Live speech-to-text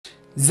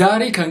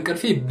ዛሬ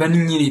ከንቅልፌ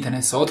በንኝኔ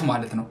የተነሳሁት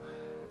ማለት ነው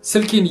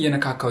ስልኬን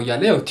እየነካካው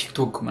ያለ ያው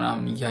ቲክቶክ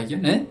ምናምን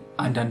ያያየን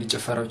አንዳንድ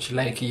ጨፈራዎች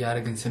ላይክ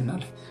ያያረግን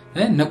ስናልፍ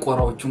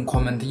ነቆራዎቹን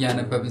ኮሜንት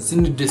ያነበብን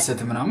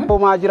ስንደሰት ምናምን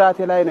ማጅራቴ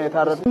ላይ ነው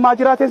የታረዱ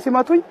ማጅራቴን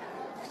ሲመቱኝ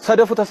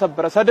ሰደፉ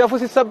ተሰበረ ሰደፉ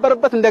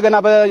ሲሰበርበት እንደገና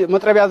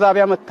በመጥረቢያ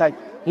ዛቢያ መታኝ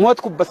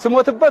ሞትኩበት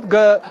ስሞትበት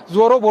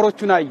ዞሮ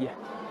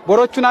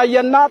ቦሮቹን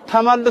አየና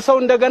ተመልሰው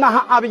እንደገና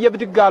አብየ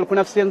ብድግ አልኩ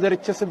ነፍሴን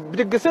ዘርቼ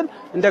ብድግ ስል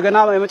እንደገና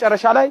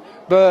የመጨረሻ ላይ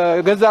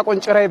በገዛ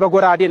ቆንጭራይ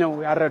በጎራዴ ነው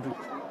ያረዱ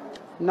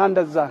እና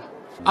እንደዛ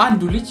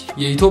አንዱ ልጅ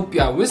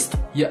የኢትዮጵያ ውስጥ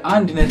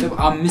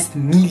የ1.5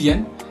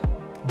 ሚሊዮን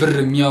ብር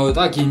የሚያወጣ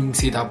ጌሚንግ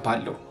ሴትአፕ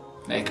አለው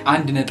like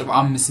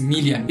 1.5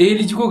 ሚሊዮን ይሄ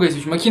ልጅ እኮ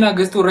ጋይሶች መኪና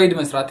ገዝቶ ራይድ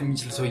መስራት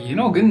የሚችል ሰውዬ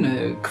ነው ግን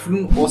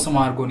ክፍሉን ኦስማ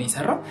አርጎ ነው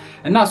የሰራው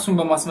እና እሱን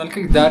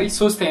በማስመልከት ዳሪ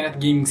 3 አይነት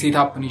ጌሚንግ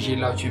ሴትአፕ ነው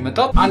ይዤላችሁ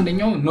የመጣው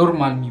አንደኛው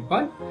ኖርማል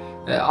የሚባል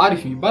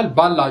አሪፍ የሚባል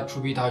ባላችሁ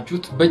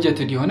ቤታችሁት በጀት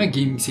የሆነ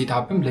ጌሚንግ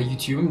ሴትአፕም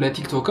ለዩቲዩብም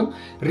ለቲክቶክም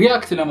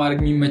ሪአክት ለማድረግ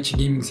የሚመች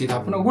ጌሚንግ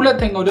ሴትአፕ ነው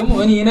ሁለተኛው ደግሞ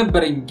እኔ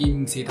የነበረኝ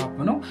ጌሚንግ ሴትአፕ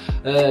ነው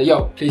ያው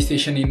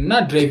ፕሌይስቴሽን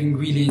እና ድራይቪንግ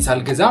ዊሌን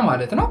ሳልገዛ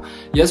ማለት ነው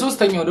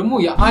የሶስተኛው ደግሞ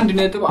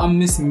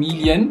የ1.5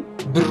 ሚሊዮን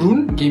ብሩን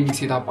ጌሚንግ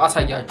ሴትአፕ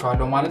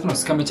አሳያችኋለሁ ማለት ነው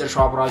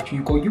እስከመጨረሻው አብራችሁ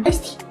ይቆዩ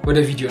እስቲ ወደ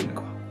ቪዲዮ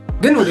እንግባ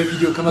ግን ወደ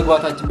ቪዲዮ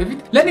ከመግባታችን በፊት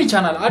ለኔ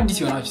ቻናል አዲስ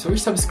የሆናችሁ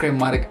ሰዎች ሰብስክራይብ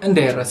ማድረግ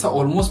እንዳይረሳ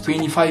ኦልሞስት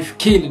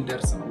 25k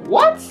ልንደርስ ነው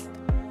what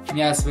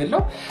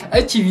የሚያስበለው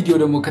እቺ ቪዲዮ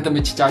ደግሞ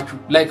ከተመቸቻችሁ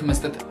ላይክ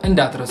መስጠት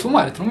እንዳትረሱ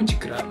ማለት ነው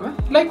ችግር አለ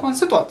ላይክዋን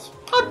ስጧት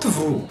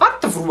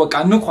አትፍሩ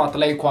በቃ ንኳት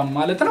ላይክዋን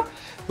ማለት ነው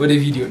ወደ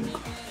ቪዲዮ እንግባ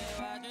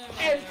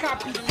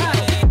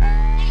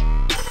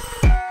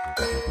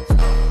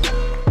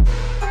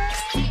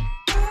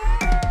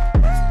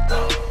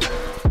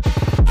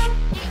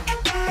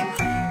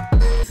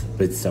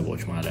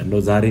ቤተሰቦች ማለት ነው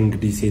ዛሬ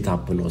እንግዲህ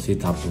ሴትአፕ ነው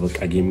ሴትአፕ በቃ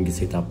ጌሚንግ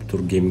ሴትአፕ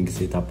ቱር ጌሚንግ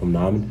ሴትአፕ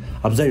ምናምን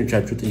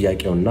አብዛኞቻችሁ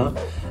ጥያቄውና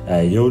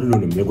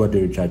የሁሉንም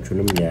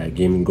የጓደኞቻችሁንም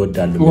የጌሚንግ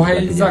ወዳሉ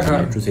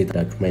ማለት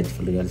ሴትአፕ ማየት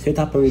ፈልጋል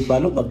ሴትአፕ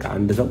የሚባለው በቃ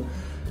አንድ ሰው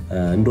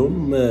እንደውም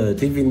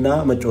ቲቪ እና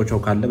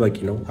መጫወቻው ካለ በቂ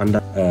ነው አንድ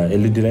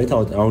ኤልዲ ላይ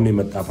አሁን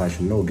የመጣ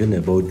ፋሽን ነው ግን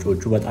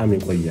በውጪዎቹ በጣም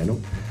የቆየ ነው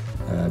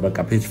በቃ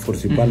ፔጅ ፎር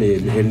ሲባል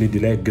ኤልዲ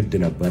ላይ ግድ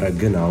ነበር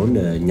ግን አሁን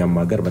እኛም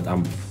ሀገር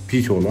በጣም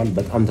ፒስ ሆኗል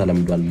በጣም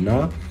ተለምዷልና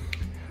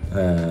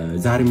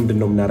ዛሬ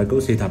ምንድነው የምናደርገው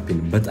ሴትአፕን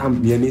በጣም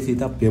የኔ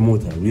ሴትአፕ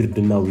የሞተ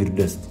ዊርድና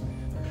ዊርደስት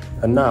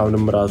እና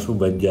አሁንም ራሱ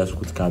በእጅ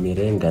ያስኩት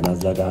ካሜራዬን ገና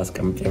እዛ ጋር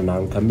አስቀምጬ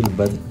ምናምን ከሚል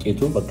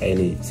በጥቂቱ በቃ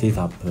የኔ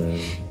ሴትአፕ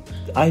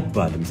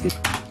አይባልም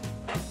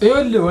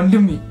እየለ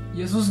ወንድሜ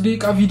የ3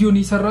 ደቂቃ ቪዲዮ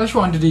ነው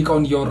ይሰራሽው 1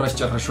 ደቂቃውን እያወራሽ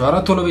ጨረሽው አራ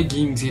ቶሎ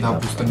በጌሚንግ ሴትአፕ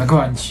ውስጥ ነግባ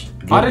እንጂ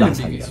አይደለም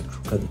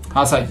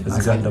አሳይ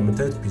እዚህ ጋር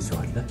እንደምታዩት ፒሲ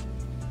አለ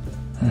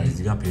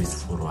እዚህ ጋር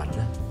PS4 አለ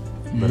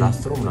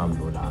በላስትሮ ምናምን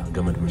ወላ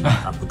ገመድ ምን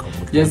አጣብቀው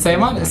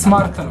የሳይማን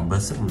ስማርት ነው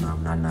በስም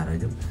ምናምን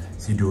አናረግም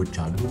ሲዲዎች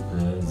አሉ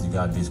እዚህ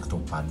ጋር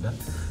ዴስክቶፕ አለ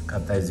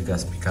ቀጣይ እዚህ ጋር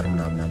ስፒከር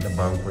ምናምን አለ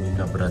ባንኮኒና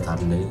ብረት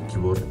አለ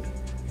ኪቦርድ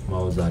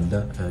ማውዝ አለ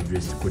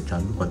ጆይስቲኮች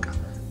አሉ በቃ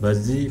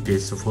በዚህ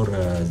PS4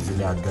 እዚህ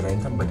ላይ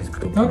አገናኝተን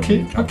በዴስክቶፕ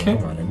ኦኬ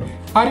ማለት ነው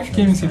አሪፍ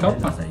ጌሚንግ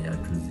ሴትአፕ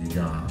አሳያችሁ እዚህ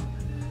ጋር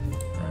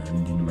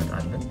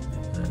እንዲንመጣለን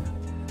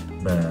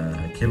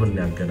በኬብል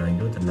ላይ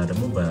አገናኘሁት እና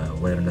ደግሞ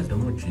በዋየርለስ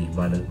ደግሞ እቺ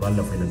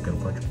ባለፈው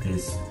የነገርኳችሁ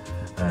PS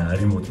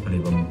ሪሞት ፕሌይ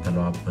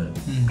በመተለው አፕ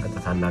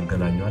ቀጥታ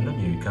እናገናኘዋለን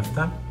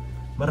ይከፍታል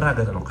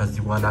መራገጥ ነው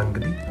ከዚህ በኋላ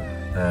እንግዲህ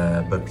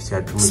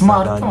በፒሲያችሁ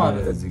ስማርት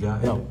ማለት እዚህ ጋር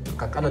ያው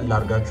ቀለል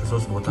አድርጋችሁ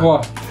 3 ቦታ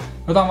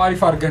በጣም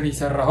አሪፍ አድርገን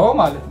ይሰራው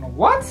ማለት ነው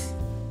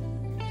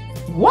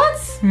what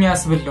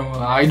የሚያስብለው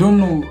I don't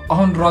know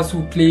አሁን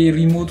ራሱ ፕሌይ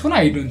ሪሞቱን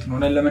I don't know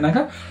ለማናካ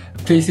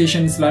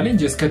PlayStation ስላለኝ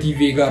just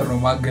ከቲቪ ጋር ነው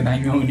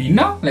ማገናኘው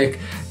እና like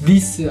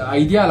this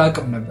idea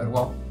አላቀም ነበር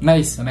ዋው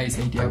ናይስ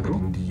አይዲያ ብሮ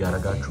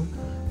እንዲያረጋችሁ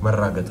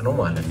መራገጥ ነው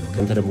ማለት ነው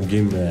እንተ ደግሞ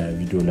ጌም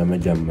ቪዲዮ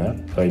ለመጀመር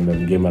ወይም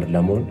ጌመር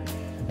ለመሆን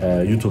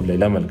ዩቲዩብ ላይ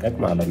ለመልቀቅ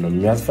ማለት ነው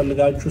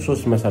የሚያስፈልጋችሁ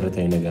 3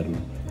 መሰረታዊ ነገር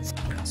ነው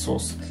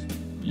 3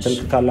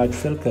 ስልክ ካላችሁ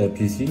ስልክ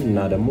ፒሲ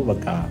እና ደግሞ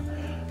በቃ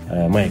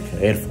ማይክ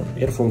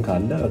ኤርፎን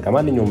ካለ በቃ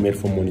ማንኛውም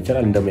ኤርፎን መሆን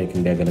ይችላል እንደ ማይክ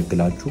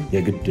እንዲያገለግላችሁ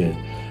የግድ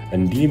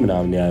እንዲ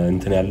ምናምን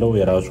እንትን ያለው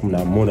የራሱ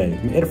ምናምን ሞላይ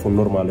ኤርፎን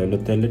ኖርማል ያለው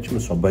ተለችም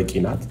እሷ በቂ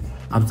ናት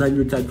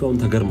አብዛኞቻችሁ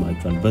አሁን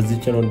ተገርማችኋል በዚህ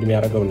ቻናል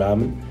እንደሚያደርገው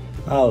ምናምን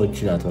አዎ እቺ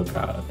ናት በቃ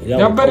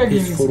ያው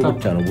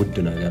ፎርሙቻ ነው ውድ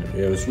ነገር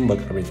እሱም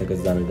በቅርብ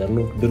የተገዛ ነገር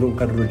ነው ድሮም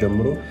ከድሮ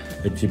ጀምሮ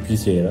እቺ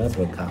ፒሲ ናት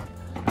በቃ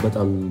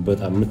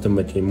በጣም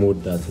የምትመቸኝ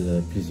ሞዳት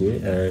ፒሲ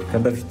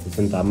ከበፊት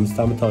ስንት 5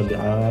 አመት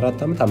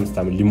 4 አመት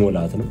 5 አመት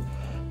ሊሞላት ነው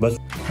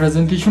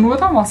ፕሬዘንቴሽኑ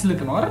በጣም አስልጥ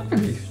ነው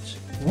አይደል ጋይሶች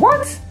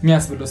what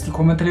የሚያስብለው እስቲ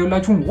ኮሜንት ላይ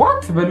ሁላችሁም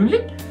what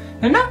በሉልኝ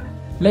እና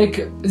ላይክ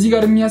እዚህ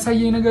ጋር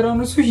የሚያሳየኝ ነገር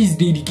አሁን እሱ ሂዝ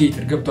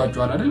ዴዲኬትድ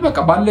ገብቷችኋል አይደል በቃ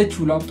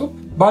ባለችው ላፕቶፕ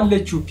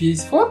ባለችው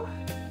PS4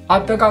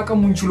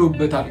 አጠቃቀሙን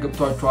ችሎበታል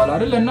ገብቷችኋል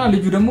አይደል እና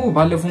ልጁ ደግሞ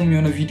ባለፈው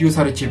የሆነ ቪዲዮ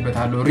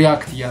ሰርቼበታለሁ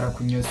ሪአክት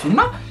ያረኩኝ እሱና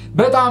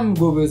በጣም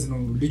ጎበዝ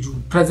ነው ልጁ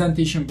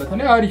ፕሬዘንቴሽን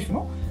በተለይ አሪፍ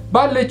ነው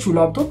ባለችው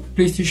ላፕቶፕ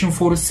PlayStation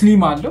 4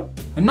 ስሊም አለው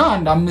እና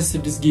አንድ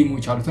 5-6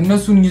 ጌሞች አሉት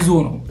እነሱን ይዞ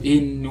ነው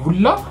ይሄን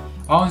ሁላ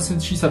አሁን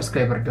ስንት ሺህ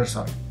ሰብስክራይበር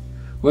ደርሷል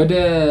ወደ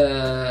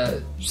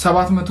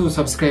 700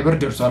 ሰብስክራይበር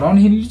ደርሷል አሁን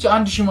ይሄ ልጅ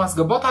 1000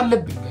 ማስገባት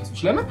አለብኝ ጋይሶች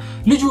ለምን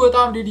ልጁ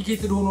በጣም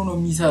ዴዲኬትድ ሆኖ ነው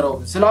የሚሰራው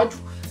ስላችሁ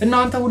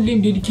እናንተ ሁሌም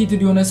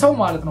ዴዲኬትድ የሆነ ሰው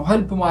ማለት ነው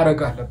ሄልፕ ማድረግ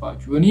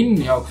አለባችሁ እኔን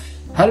ያው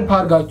ሄልፕ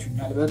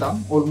አርጋችሁኛል በጣም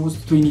ኦልሞስት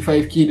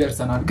 25k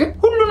ደርሰናል ግን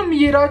ሁሉንም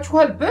እየራችሁ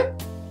ሄልፕ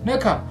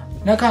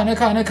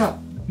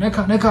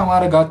ነካ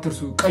ማድረግ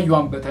አትርሱ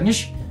ቀዩን በተንሽ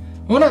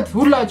እውነት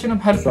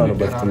ሁላችንም ሄልፕ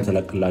ነው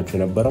ተለቅላችሁ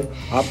ነበረው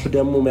አፕ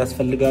ደግሞ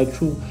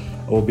የሚያስፈልጋችሁ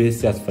OBS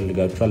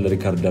ያስፈልጋችኋል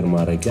ሪከርደር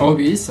ማድረጊያ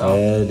OBS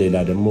ሌላ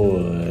ደግሞ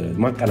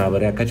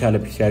ማቀናበሪያ ከቻለ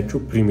ፒሲያችሁ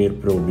ፕሪሚየር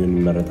ፕሮ ቢሆን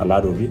ይመረጣል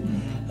አዶቢ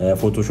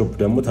ፎቶሾፕ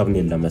ደግሞ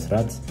ተምኔል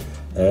ለመስራት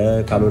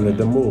ካልሆነ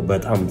ደግሞ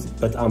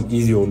በጣም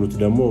ኢዚ ሆኑት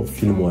ደግሞ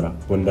ፊልሞራ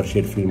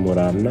ወንደርሼድ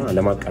ፊልሞራ እና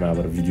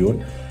ለማቀናበር ቪዲዮን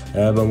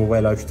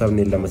በሞባይላችሁ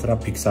ተምኔል ለመስራት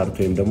ፒክስአርት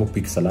ወይም ደግሞ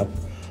ፒክስላፕ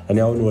እኔ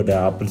አሁን ወደ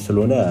አፕል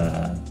ስለሆነ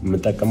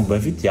መጠቀም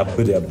በፊት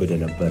ያበደ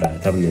ነበር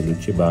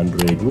ተምኔሎች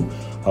በአንድሮይድ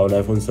አሁን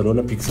አይፎን ስለሆነ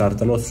ፒክስአርት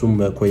ነው እሱም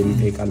ኮይን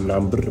ይጠይቃል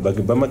ምናምን ብር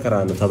በመከራ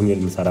ነው ተምኔል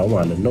የምሰራው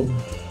ማለት ነው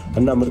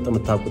እና ምርጥ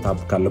የምታውቁት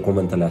አፕ ካለ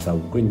ኮሜንት ላይ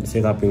አሳውቁኝ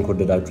ሴትአፕን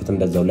ከወደዳችሁት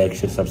እንደዛው ላይክ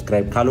ሼር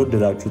ሰብስክራይብ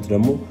ካልወደዳችሁት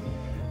ደግሞ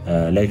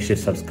ላይክ ሼር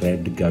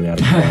ሰብስክራይብ ድጋሚ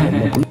አድርጉ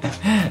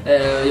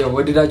ያው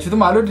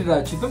ወደዳችሁትም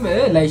አልወደዳችሁትም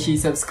ላይክ ሼር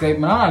ሰብስክራይብ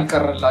ምናምን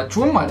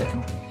አልቀረላችሁም ማለት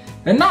ነው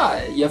እና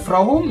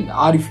የፍራውም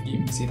አሪፍ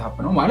ጌም ሴትአፕ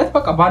ነው ማለት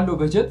በቃ ባለው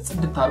በጀት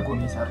ጽድት አድርጎ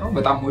ነው የሰራው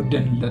በጣም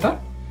ወደንለታል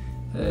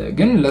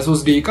ግን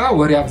ለ3 ደቂቃ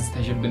ወሬ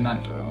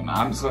አብዝተሽብናል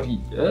I'm sorry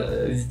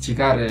እዚህ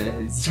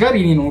ጋር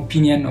የኔ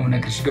ኦፒኒየን ነው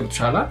ነግርሽ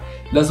ገብቷል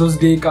ለ3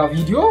 ደቂቃ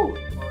ቪዲዮ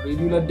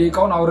ኦሬዲ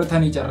ለደቂቃውን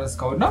አውርተን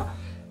ይጨረስከውና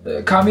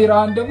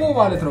ካሜራን ደግሞ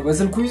ማለት ነው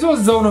በስልኩ ይዞ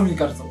እዛው ነው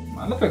የሚቀርጸው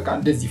ማለት በቃ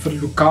እንደዚህ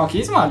ፍሉካ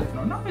ኬስ ማለት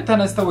ነውና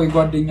ተነስተው ወይ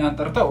ጓደኛን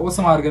ጠርተው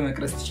ኦስም አድርገህ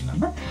መቅረጽ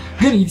ትችላለህ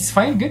ግን ኢትስ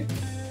ፋይን ግን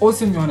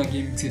ኦስም የሆነ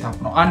ጌሚንግ ሴትአፕ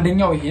ነው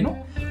አንደኛው ይሄ ነው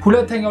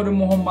ሁለተኛው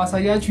ደግሞ ሆም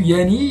ማሳያችሁ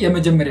የኔ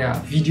የመጀመሪያ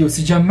ቪዲዮ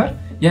ሲጀምር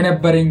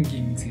የነበረኝ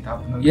ጌሚንግ ሴትአፕ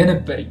ነው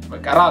የነበረኝ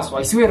በቃ ራሱ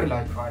አይስዌር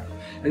ላችኋለሁ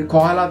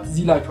ከኋላት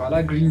እዚህ ላችኋላ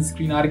ግሪን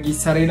ስክሪን አርጌ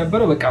ሰራ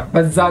የነበረው በቃ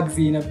በዛ ጊዜ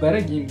የነበረ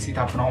ጌሚንግ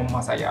ሴትአፕ ነው ሆም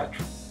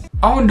ማሳያችሁ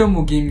አሁን ደግሞ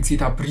ጌሚንግ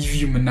ሴትአፕ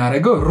ሪቪው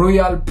የምናደርገው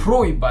ሮያል ፕሮ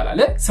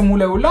ይባላል ስሙ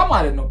ላይ ሁላ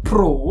ማለት ነው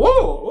ፕሮ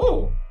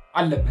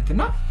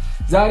አለበትና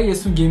ዛሬ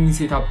የሱን ጌሚንግ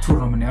ሴትአፕ ቱር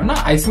ነው የምናየውና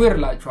አይስዌር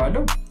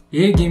ላችኋለሁ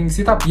ይሄ ጌሚንግ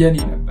ሴትአፕ የኔ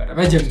ነበር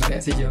መጀመሪያ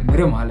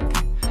ሲጀምር ማለት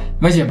ነው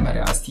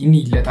መጀመሪያ እስቲ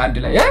እንይለት አንድ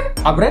ላይ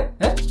አብረን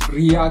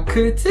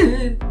ሪያክት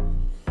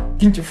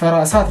ግን ጭፈራ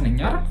ሰዓት ነኝ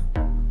አይደል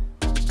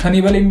ከኔ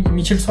በላይ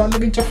የሚችል ሰው አለ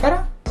ግን ጭፈራ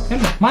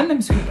ማንንም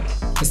ሰው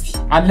እስቲ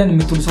አለን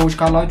የምትሉ ሰዎች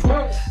ካላችሁ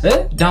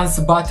ዳንስ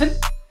ባትል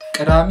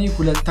ቅዳሜ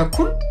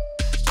 2:30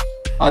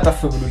 አጠፍ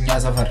ብሎኛ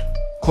ሰፈር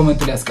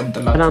ኮሜንት ላይ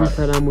አስቀምጥላችሁ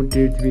ሰላም ውድ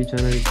ዩቲዩብ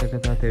ቻናል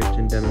ተከታታዮች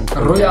እንደምን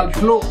ሮያል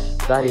ፍሎ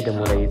ዛሬ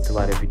ደግሞ ላይ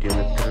የተባለ ቪዲዮ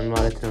መጥተን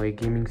ማለት ነው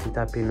የጌሚንግ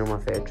ሴትአፕ ነው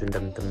ማሳያችሁ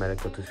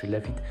እንደምትመለከቱት ፊት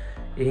ለፊት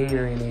ይሄ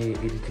ነው እኔ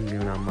ኤዲቲንግ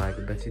ሆና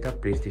ማድረግበት ሴትአፕ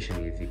ፕሌይስቴሽን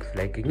የዚህ ክፍል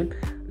ላይ ግን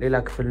ሌላ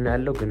ክፍል ነው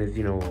ያለው ግን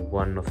እዚህ ነው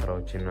ዋናው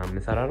ስራዎችን እና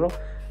መሰራራው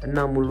እና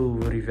ሙሉ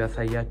ሪቪው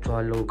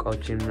ያሳያችኋለሁ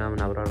እቃዎችን እና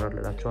ምን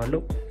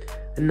አብራራላችኋለሁ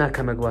እና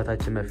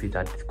ከመግባታችን በፊት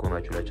አዲስ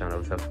ከሆናችሁ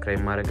ለቻናሉ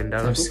ሰብስክራይብ ማድረግ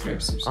እንዳትረሱ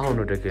አሁን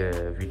ወደ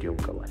ቪዲዮ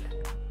እንገባለን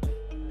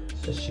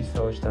እሺ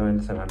ሰዎች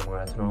ተመልሰናል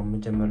ማለት ነው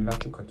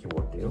መጀመሪያችሁ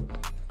ከኪቦርድ ነው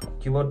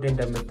ኪቦርድ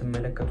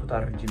እንደምትመለከቱት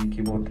RGB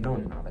ኪቦርድ ነው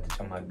እና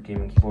በተጨማሪ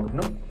ጌሚንግ ኪቦርድ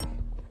ነው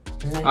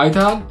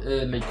አይታል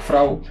ላይክ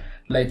ፍራው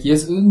ላይክ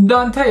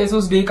እንዳንተ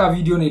የ3 ደቂቃ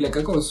ቪዲዮ ነው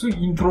የለቀቀው እሱ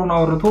ኢንትሮን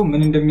አውርቶ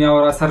ምን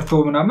እንደሚያወራ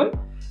ሰርቶ ምናምን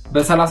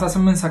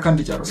በ38 ሰከንድ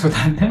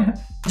ጨርሶታል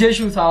ጀሹ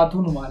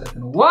ሰዓቱን ማለት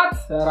ነው ዋት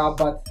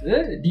ራባት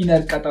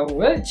ዲነር ቀጠሮ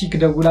ቺክ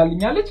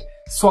ደውላልኛለች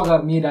እሷ ጋር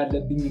መሄድ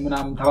አለብኝ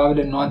ምናምን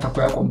ተባብለን ነው አንተ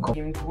ኮ ያቆምከው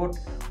ጌሚንግ ኪቦርድ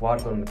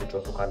ዋርዞን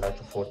የምትጫወቱ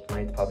ካላችሁ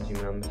ፎርትናይት ፓብጂ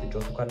ምናምን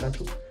የምትጫወቱ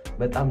ካላችሁ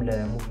በጣም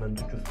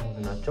ለሙቭመንቶቹ ስሙዝ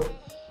ናቸው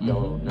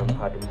ያው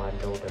ነምፓድም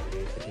አለው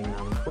ደብሊውኤስዲ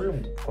ምናምን ሁሉም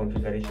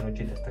ኮንፊገሬሽኖች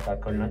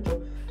የተስተካከሉ ናቸው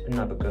እና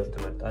በቀጥታ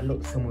ተመጣጣለው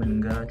ስሙን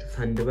ልንገራችሁ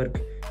ሳንድበርግ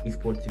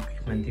ኢስፖርት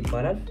ኢኩዊፕመንት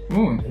ይባላል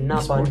እና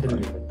ባንድ ነው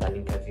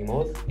የሚመጣልኝ ከዚህ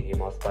ማውስ ይሄ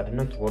ማውስ ፓድ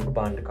እና ኪቦርድ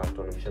ባንድ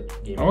ካርቶን ነው የሚሸጡት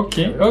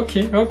ኦኬ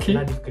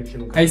እና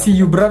ዲስክሪፕሽኑ አይ ሲ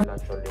ዩ ብራዘር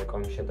ናቸው ለቃው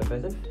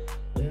የሚሸጥበት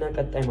እና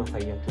ቀጣይ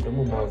ማሳያችሁ ደግሞ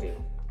ማውዜ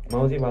ነው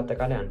ማውዜ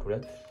በአጠቃላይ 1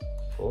 2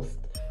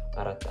 3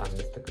 4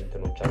 5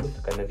 እንትኖች አሉት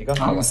ከነዚህ ጋር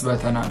 5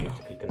 በተን አለው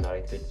እና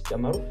ራይት ክሊክ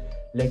ጨመሩ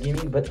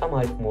ለጌሚንግ በጣም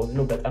አሪፍ ሞድ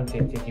ነው በጣም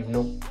ሴንሲቲቭ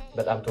ነው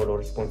በጣም ቶሎ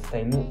ሪስፖንስ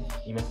ታይሙ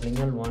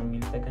ይመስለኛል 1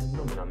 ሚሊ ሰከንድ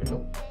ነው ምናምን ነው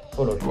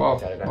ቶሎ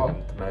ሪስፖንስ ያደርጋል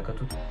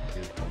ተመለከቱት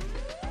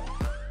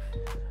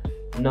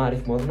እና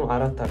አሪፍ ሞድ ነው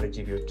 4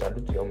 RGBዎች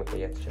አሉት ያው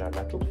መቀየር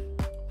ትችላላችሁ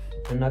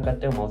እና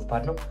ቀጣዩ ማውስ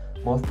ፓድ ነው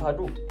ማውስ ፓዱ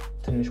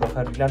ትንሽ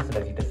ወፈር ይላል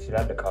ስለዚህ ደስ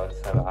ይላል ለቃው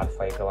አልፋ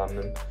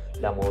ይገባምም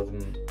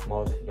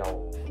ለማውስ ያው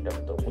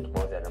እንደምትጠቁት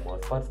ማውስ ያለ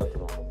ማውስ ፓድ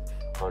ፈጥሮ ነው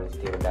አሁን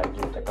ስቴብል ዳርጂ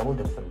ተጠቀሙ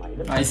ደስ ማይል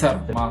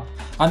አይሰራም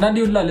አንዳንዴ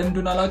ሁላ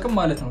ለምንድን አላውቅም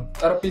ማለት ነው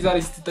ጠረጴዛ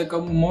ላይ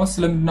ስትጠቀሙ ማውስ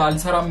ለምንድን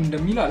አልሰራም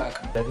እንደሚል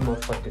አላውቅም ለዚህ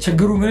ማውስ ፓድ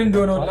ችግሩ ምን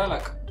እንደሆነ ሁላ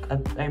አላውቅም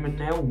ቀጣይ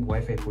የምናየው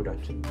ዋይፋይ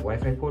ኮዳችን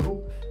ዋይፋይ ኮዱ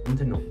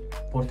እንትን ነው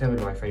ፖርቴብል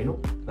ዋይፋይ ነው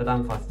በጣም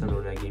ፋስት ነው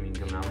ለጌሚንግ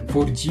ምናምን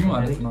 4G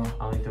ማለት ነው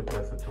አሁን ኢትዮጵያ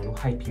ስትሆኑ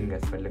ሃይፒንግ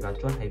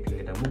ያስፈልጋችኋል ሃይፒንግ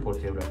ደግሞ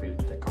ፖርቴብል ዋይፋይ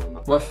ተጠቀሙ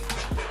ወፍ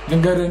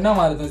ልንገርና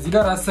ማለት ነው እዚህ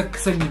ጋር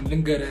አሰክሰኝም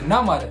ልንገርና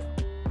ማለት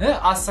ነው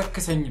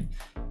አሰክሰኝም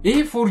ይሄ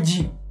 4G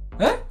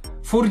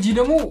 4G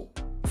ደግሞ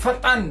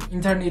ፈጣን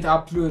ኢንተርኔት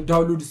አፕሎድ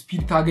ዳውንሎድ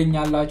ስፒድ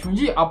ታገኛላችሁ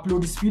እንጂ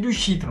አፕሎድ ስፒዱ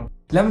ሺት ነው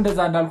ለምን እንደዛ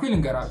እንዳልኩ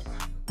ይልንገራችሁ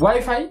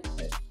ዋይፋይ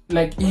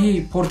ላይክ ይሄ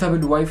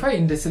ፖርታብል ዋይፋይ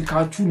እንደ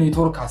ስልካችሁ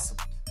ኔትወርክ አስቡ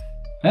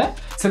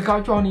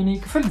ስልካችሁ አሁን እኔ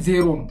ክፍል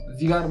 0 ነው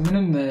እዚህ ጋር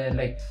ምንም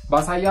ላይክ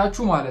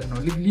ባሳያችሁ ማለት ነው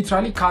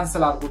ሊትራሊ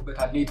ካንሰል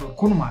አድርጎበታል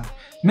ኔትወርኩን ማለት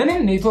ምንም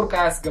ኔትወርክ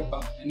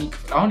አያስገባም እኔ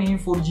ክፍል አሁን ይሄን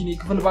 4G ኔ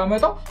ክፍል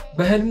ባመጣው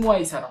በህልሙ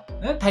አይሰራም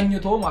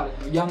ተኝቶ ማለት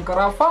ነው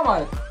ያንቀራፋ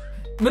ማለት ነው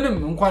ምንም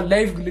እንኳን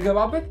ላይቭ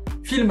ልገባበት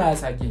ፊልም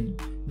አያሳየኝ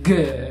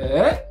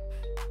ግን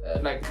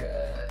ላይክ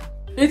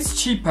it's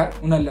cheaper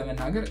unan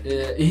ለመናገር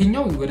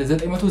ይሄኛው ወደ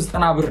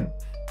 990 ብር ነው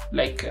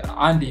ላይክ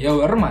አንድ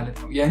የወር ማለት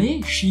ነው ያኔ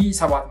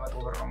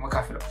 1700 ብር ነው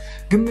መካፈለው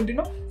ግን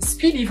ምንድነው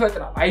ስፒድ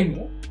ይፈጥራል አይኖ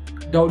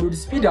ዳውንሎድ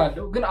ስፒድ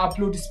አለው ግን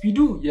አፕሎድ ስፒዱ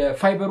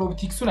የፋይበር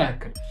ኦፕቲክሱን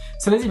አያክል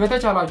ስለዚህ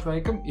በተቻላችሁ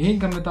አይከም ይሄን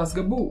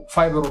ከመታስገቡ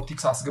ፋይበር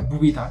ኦፕቲክስ አስገቡ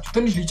ቤታችሁ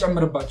ትንሽ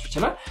ሊጨምርባችሁ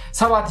ይችላል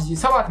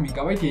 7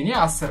 ሜጋባይት የኔ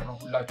 10 ነው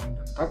ሁላችሁ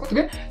እንደምታውቁት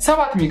ግን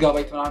 7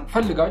 ሜጋባይት ምናምን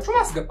ፈልጋችሁ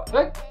ማስገባት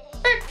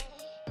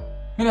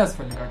ምን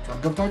ያስፈልጋችኋል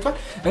ገብታችኋል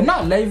እና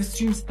ላይቭ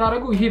ስትሪም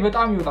ስታረጉ ይሄ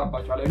በጣም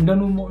ይወጣባችኋል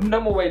እንደ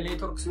ሞባይል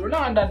ኔትወርክ ስለሆነ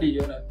አንዳንዴ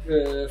የሆነ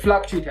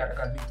ፍላክቹዌት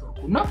ያደርጋል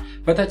ኔትወርኩና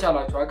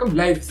በተቻላችሁ አቅም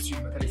ላይቭ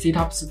ስትሪም በተለይ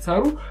ሴትአፕ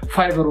ስትሰሩ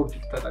ፋይበር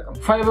ኦፕቲክ ተጠቀሙ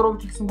ፋይበር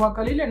ኦፕቲክስ እንኳን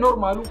ከሌለ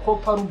ኖርማሉ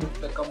ኮፐሩን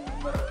ብትጠቀሙ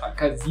ይመረጣል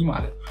ከዚህ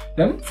ማለት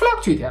ለምን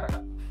ፍላክቹዌት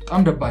ያደርጋል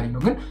በጣም ደባሪ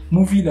ነው ግን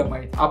ሙቪ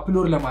ለማየት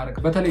አፕሎድ ለማድረግ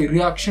በተለይ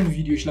ሪአክሽን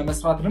ቪዲዮዎች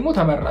ለመስራት ደግሞ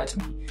ተመራጭ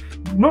ነው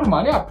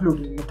ኖርማሊ አፕሎድ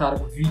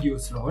የምታደርጉት ቪዲዮ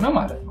ስለሆነ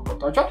ማለት ነው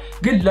ወጣቻ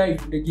ግን ላይቭ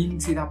እንደ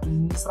ጌሚንግ ሴትአፕ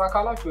እንስራ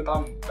ካላችሁ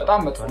በጣም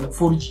መጥፎ ነው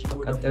 4G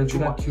ቀጥታ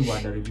ኪዩብ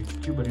አለ ሪቪው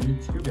ኪዩብ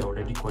ያው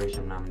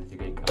ለዲኮሬሽን ምናምን እዚህ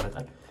ጋር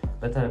ይቀመጣል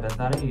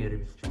በዛሬ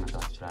የሪቪው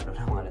መስራት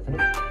ይችላል ማለት ነው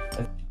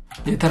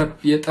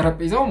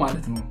የጠረጴዛው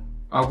ማለት ነው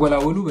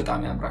አጎላወሉ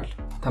በጣም ያምራል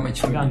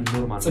ተመችቶኛል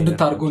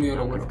ጽድት አድርጎ ነው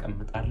የወለወለው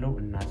ቀምጣለው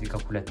እና እዚህ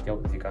ጋር ሁለት ያው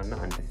እዚህ ጋርና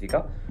አንድ እዚህ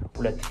ጋር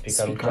ሁለት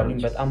ስፒከሮች አሉኝ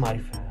በጣም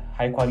አሪፍ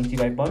ሃይ ኳሊቲ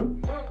ባይባሉ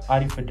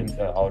አሪፍ ድምጽ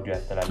አውዲዮ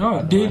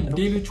ያስተላልፋሉ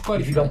ዴሎቹ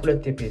ኳሊቲ እዚህ ጋር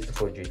ሁለት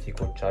PS4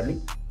 ጆይስቲኮች አሉኝ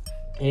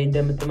ይሄ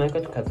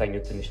እንደምትመለከቱ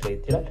ከዛኛው ትንሽ ላይ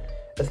ይላል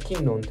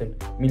እስኪን ነው እንትን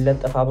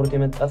የሚለጠፍ አብሮት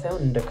የመጣ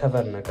ሳይሆን እንደ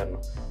ከቨር ነገር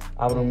ነው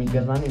አብሮ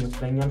የሚገዛን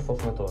ይመስለኛል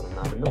 300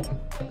 ብር ነው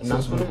እና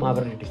እሱንም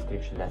አብሬ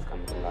ዲስክሪፕሽን ላይ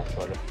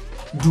አስቀምጥላችኋለሁ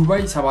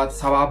ዱባይ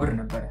 7 ብር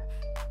ነበር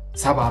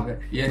 7 ብር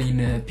የኔን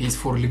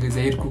PS4 ልገዛ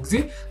ሄድኩ ጊዜ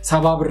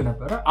 7 ብር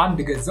ነበር አንድ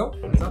ገዛው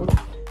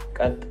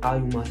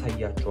ቀጣዩ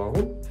ማሳያችሁ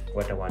አሁን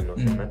ወደ ዋናው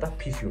ስንመጣ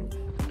ፒሲው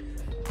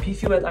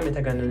በጣም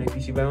የተጋነነ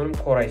ፒሲ ባይሆንም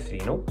Core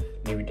i3 ነው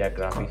ኒቪዲያ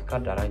ግራፊክስ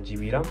ካርድ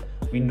 4GB RAM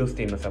Windows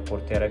 10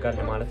 ሰፖርት ያደርጋል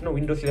ማለት ነው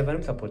Windows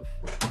 11 ሰፖርት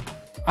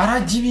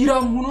 4GB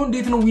RAM ሆኖ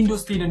እንዴት ነው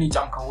Windows 10 ን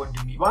ይጫንካው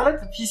ወንድሜ ማለት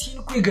ፒሲን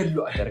እኮ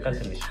ይገድለው ያደርጋል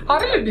ትንሽ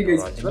አይደል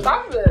ዲጋይስ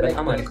በጣም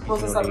አሪፍ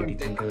ፕሮሰሰር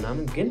ኤዲቲንግ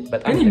ምናምን ግን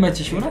በጣም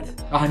ይመችሽ ሆናት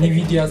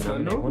ኒቪዲያ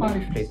ነው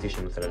አሪፍ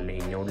PlayStation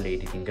ስለለኛው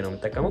ለኤዲቲንግ ነው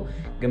የምጠቀመው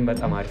ግን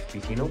በጣም አሪፍ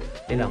ፒሲ ነው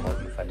ሌላ ማውት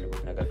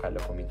የምፈልጉት ነገር ካለ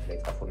ኮሜንት ላይ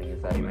ጻፉልኝ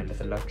ዛሬ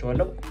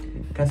መልስላችኋለሁ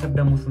ከስር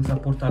ደግሞ እሱን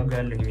ሰፖርት አድርጎ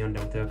ያለው ይሄኛው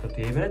እንደምትመለከቱት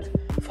ይሄበት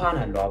ፋን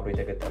አለው አብሮ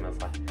የተገጠመ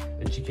ፋን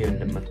እቺ ከን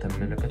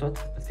እንደምትመለከቱት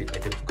እዚህ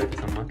ቀደም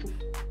ከተሰማችሁ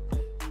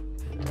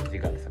እዚህ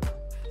ጋር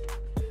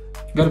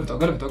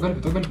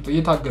ገልብጦ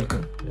እየታገልክ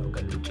ነው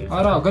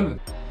አራ ገልብጦ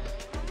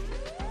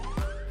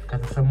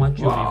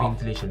ከተሰማችሁ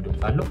የቬንቲሌሽን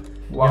ድምጽ አለው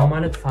ያው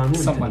ማለት ፋኑ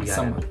ይሰማል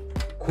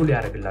ኩል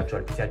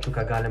ያደርግላችኋል ፒሲያችሁ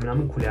ከጋለ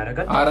ምናምን ኩል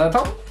ያደርጋል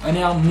አራታው እኔ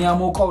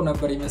የሚያሞቀው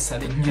ነበር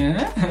ይመስለኝ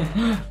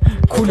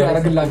ኩል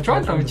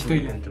ያደርግላችኋል ተመችቶ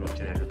እንትኖች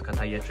ያሉት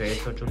ከታያችሁ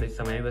ያያችሁ እንደዚህ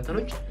ሰማያዊ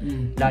በተኖች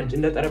ላርጅ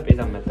እንደ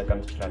ጠረጴዛ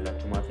መጠቀም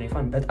ትችላላችሁ ማለት ነው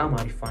ፋን በጣም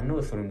አሪፍ ፋን ነው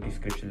እሱንም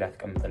ዲስክሪፕሽን ላይ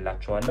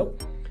አስቀምጥላችኋለሁ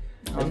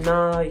እና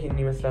ይሄን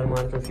ይመስላል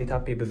ማለት ነው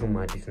ሴትአፕ ብዙም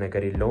አዲስ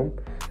ነገር የለውም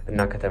እና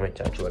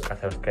ከተመቻችሁ በቃ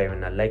ሰብስክራይብ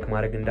እና ላይክ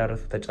ማድረግ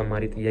እንዳረሱ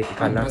ተጨማሪ ጥያቄ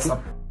ካላችሁ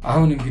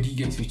አሁን እንግዲህ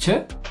ጌቶች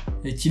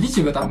እቺ ልጅ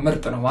በጣም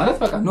ምርጥ ነው ማለት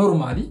በቃ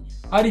ኖርማሊ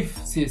አሪፍ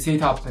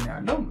ሴትአፕ ነው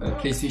ያለው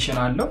ፕሌይስቴሽን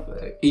አለው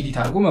ኤዲት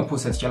አድርጎ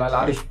መፖስት ይችላል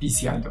አሪፍ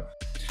ፒሲ አለው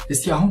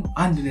እስቲ አሁን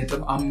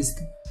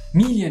 1.5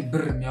 ሚሊዮን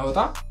ብር የሚያወጣ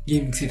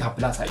ጌሚንግ ሴትአፕ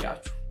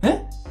ላሳያችሁ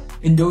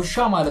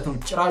እንደውሻ ማለት ነው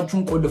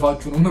ጭራችሁን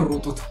ቆልፋችሁ ነው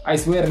ምሮጡት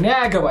አይስዌር እኔ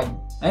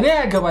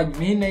አያገባኝም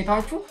ይሄን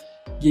አይታችሁ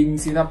ጌሚንግ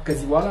ሴትአፕ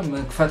ከዚህ በኋላ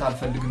መክፈት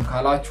አልፈልግም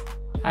ካላችሁ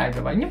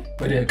አያገባኝም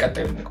ወደ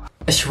ቀጣዩ ነው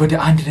እሺ ወደ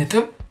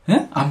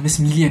 1.5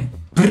 ሚሊዮን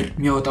ብር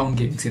የሚያወጣውን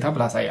ጌሚንግ ሴትአፕ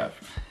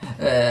ላሳያችሁ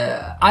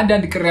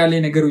አንዳንድ ቅር ያለ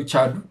ነገሮች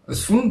አሉ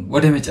እሱን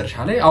ወደ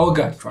መጨረሻ ላይ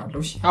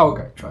አወጋችኋለሁ እሺ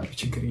አወጋችኋለሁ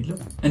ችግር የለም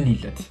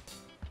እንይለት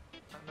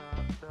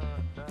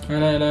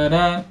ላላላ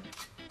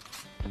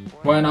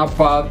ዋና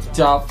ፓፕ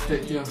ቻፕ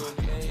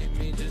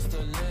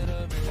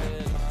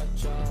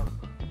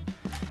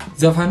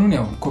ዘፈኑን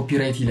ያው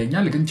ኮፒራይት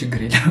ይለኛል ግን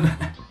ችግር የለም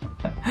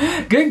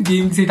ግን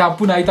ጌሚንግ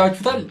ሴትአፑን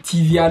አይታችሁታል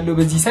ቲቪ ያለው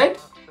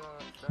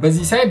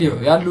በዚህ ሳይድ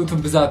ያሉትን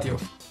ብዛት ይው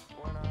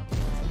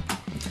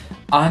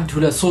 1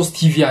 2 3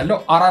 ቲቪ ያለው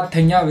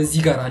አራተኛ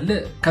በዚህ ጋር አለ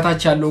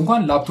ከታች ያለው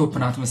እንኳን ላፕቶፕ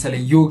ናት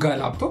መሰለኝ ዮጋ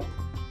ላፕቶፕ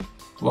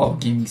ዋው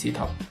ጌሚንግ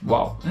ሴትአፕ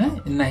ዋው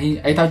እና ይሄ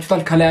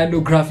አይታችሁታል ከላይ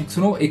ያለው ግራፊክስ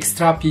ነው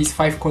ኤክስትራ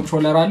PS5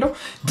 ኮንትሮለር አለው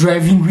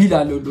ድራይቪንግ ዊል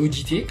አለው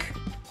ሎጂቴክ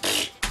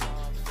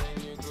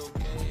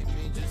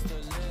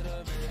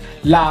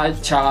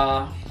ላቻ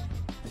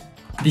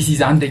this is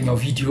አንደኛው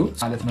ቪዲዮ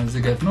ማለት ነው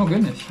ዝገት ነው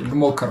ግን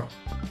ልሞክረው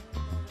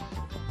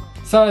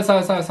ሳ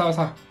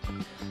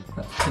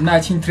እና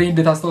ቺን ትሬንድ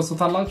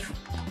ታስተውሱታላችሁ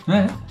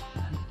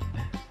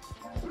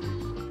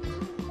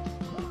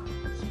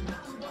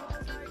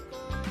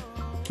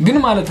ግን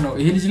ማለት ነው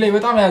ይሄ ልጅ ላይ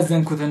በጣም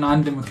ያዘንኩትና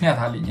አንድ ምክንያት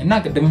አለኝ እና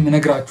ቀደም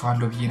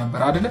እነግራችኋለሁ ብዬ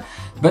ነበር አይደለ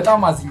በጣም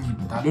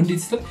አዝኝበታለሁ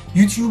እንዴት ስለ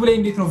ዩቲዩብ ላይ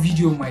እንዴት ነው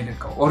ቪዲዮ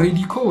የማይለቀው ኦሬዲ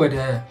ኮ ወደ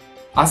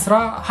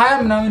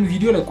 20 ምናምን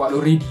ቪዲዮ ለቋል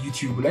ኦሬዲ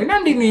ዩቲዩብ ላይ እና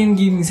እንዴት ነው ይሄን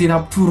ጌሚንግ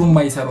ሴትአፕ ቱሩ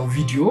የማይሰራው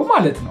ቪዲዮ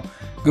ማለት ነው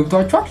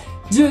ገብቷችኋል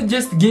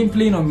just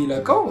gameplay ነው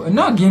የሚለቀው እና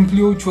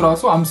ጌምፕሌዎቹ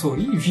ራሱ I'm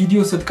sorry ቪዲዮ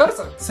ስትቀርጽ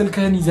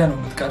ስልክህን ይዘህ ነው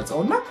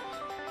የምትቀርጸውና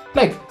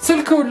like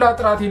ስልክው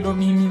ላጥራት የለውም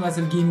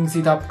የሚመስል ጌሚንግ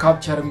ሴትአፕ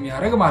ካፕቸር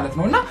የሚያደርግ ማለት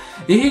ነውና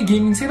ይሄ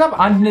ጌሚንግ ሴትአፕ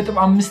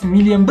 1.5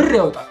 ሚሊዮን ብር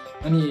ያወጣል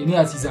እኔ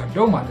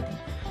አሲዛለው ማለት ነው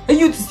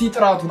እዩት እስቲ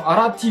ጥራቱን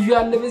 4 ቲቪ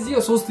አለ በዚህ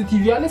 3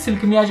 ቲቪ አለ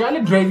ስልክ ሚያዥ አለ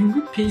ድራይቪንግ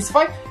PS5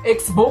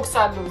 Xbox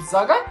አለው እዛ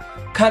ጋር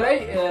ከላይ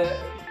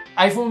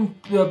iPhone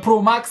Pro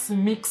Max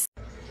Mix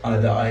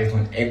هذا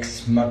iPhone X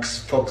Max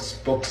Fox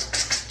Box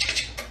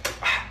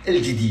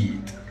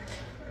الجديد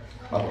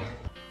والله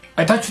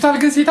አይታችሁታል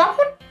ግን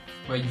ሴትአፑን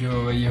ወዮ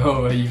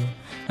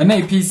እና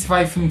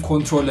የPS5ም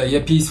ኮንትሮለር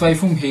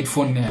የPS5ም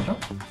ሄድፎን ነው ያለው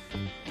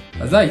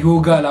እዛ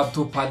ዮጋ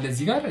ላፕቶፕ አለ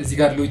እዚህ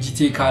ጋር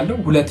ሎጂቴክ አለው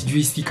ሁለት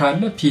ጆይስቲክ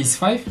አለ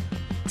PS5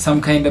 some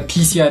kind of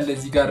PC አለ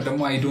እዚህ ጋር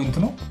ደግሞ I don't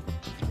know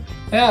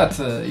ያት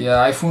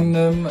የአይፎን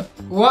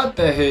what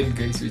the hell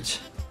guys which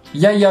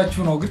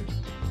ያያችሁ ነው ግን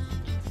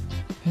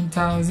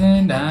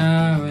 10,000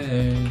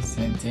 hours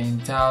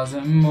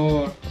 10,000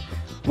 more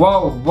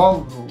wow bro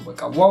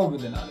በቃ wow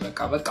ብለናል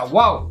በቃ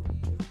wow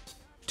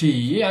ቲ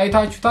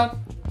አይታችሁታል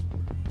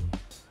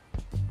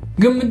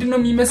ግን ምንድነው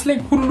የሚመስለኝ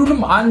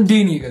ሁሉንም አንዴ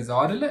ነው የገዛው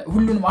አይደለ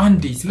ሁሉንም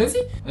አንዴ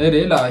ስለዚህ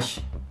ላሽ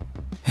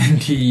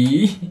እንዲ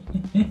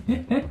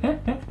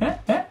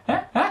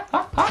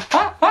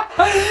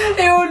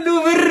ሁሉ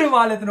ብር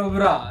ማለት ነው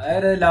ብራ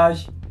ላሽ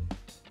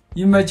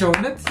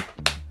ይመቸውነት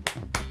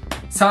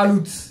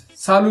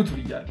ሳሉት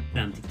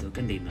ብያለሁ ቲክቶክ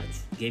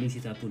እንዴናችሁ ጌሚንግ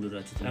ሴትአፕ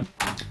ወንዶራችሁ ትራም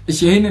እሺ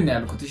ይሄንን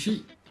ያልኩት እሺ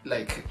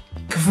ላይክ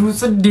ክፍሉ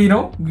ጽዴ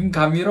ነው ግን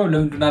ካሜራው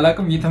ለምንድን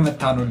አላቅም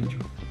እየተመታ ነው ልጅ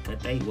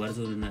ቀጣይ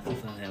ዋርዞን እና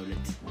ፊፋ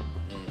 22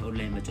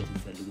 ኦንላይን መጫወት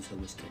የሚፈልጉ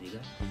ሰዎች ከኔ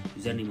ጋር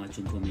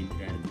ዩዘርኔማችሁን ኮሜንት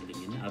ላይ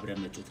አድርጉልኝና አብረን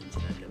መጫወት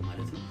እንችላለን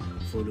ማለት ነው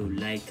ፎሎ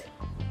ላይክ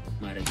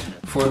ማረጋላ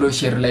ፎሎ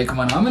ሼር ላይክ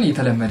ምናምን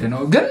የተለመደ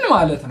ነው ግን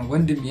ማለት ነው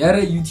ወንድም ያረ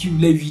ዩቲዩብ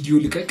ላይ ቪዲዮ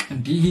ልቀቅ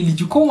እንዴ ይሄ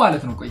ልጅ እኮ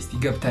ማለት ነው ቆይ እስቲ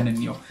ገብተን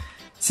እንየው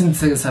ስንት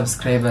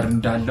ሰብስክራይበር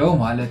እንዳለው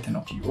ማለት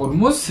ነው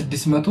ኦልሞስት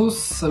 600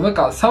 በቃ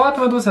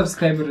 700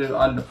 ሰብስክራይበር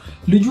አለው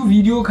ልጁ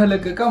ቪዲዮ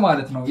ከለቀቀ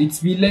ማለት ነው it's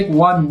been like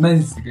 1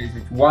 month guys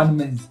 1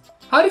 month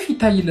አሪፍ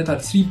ይታይለታል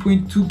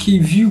 3.2k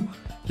view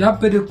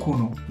ያበደኮ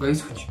ነው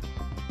ጋይሶች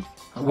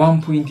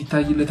 1 point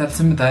ይታይለታል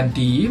 8 አንዴ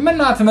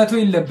ምናት መቶ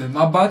የለብም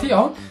አባቴ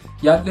አሁን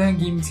ያለህን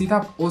ጌሚንግ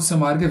ሴትአፕ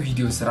ኦስም አድርገ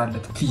ቪዲዮ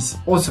ስራለት ፕሊዝ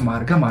ኦስም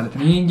አድርገ ማለት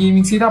ነው ይሄን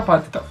ጌሚንግ ሴትአፕ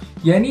አትጣው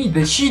ያኔ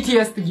the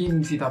shittiest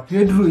ጌሚንግ ሴትአፕ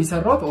የድሮ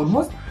ይሰራው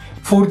ኦልሞስት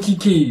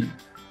 40k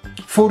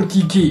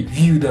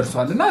view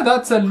ደርሷልና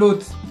that's a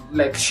lot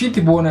like shit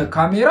በሆነ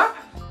ካሜራ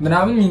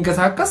ምናምን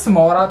የሚንቀሳቀስ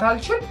ማውራት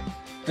አልችል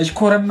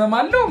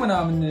እሽኮረመማለው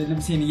ምናምን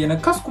ልብሴን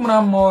እየነከስኩ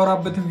ምናምን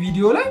ማወራበትን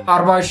ቪዲዮ ላይ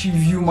 40,000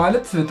 view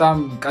ማለት በጣም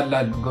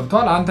ቀላል ነው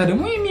ገብቷል አንተ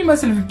ደግሞ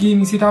የሚመስል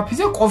ጌሚንግ ሴትአፕ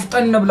ይዘህ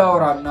ቆፍጠን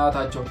ብላውራ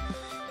እናታቸው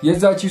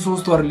የዛቺ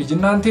 3 ወር ልጅ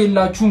እናንተ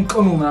የላችሁን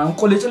ቅኑ ምናምን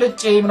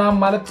ቆለጭለጭ ምናምን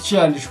ማለት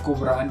ትችያለሽ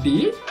ኮብራ እንዴ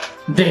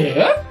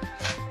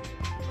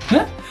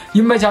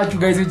ይመቻችሁ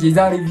ጋይሶች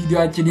የዛሬ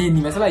ቪዲዮአችን ይሄን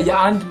ይመስላል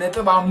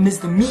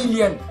የ1.5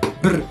 ሚሊዮን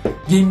ብር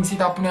ጌሚንግ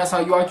ሴትአፕን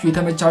ያሳዩአችሁ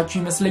የተመቻችሁ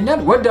ይመስለኛል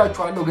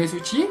ወዳችኋለሁ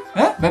ጋይሶች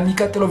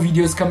በሚቀጥለው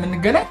ቪዲዮ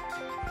እስከምንገናኝ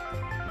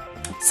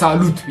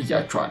ሳሉት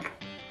ብያችኋለሁ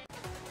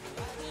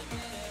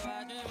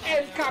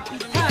ኤል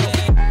ካፒታል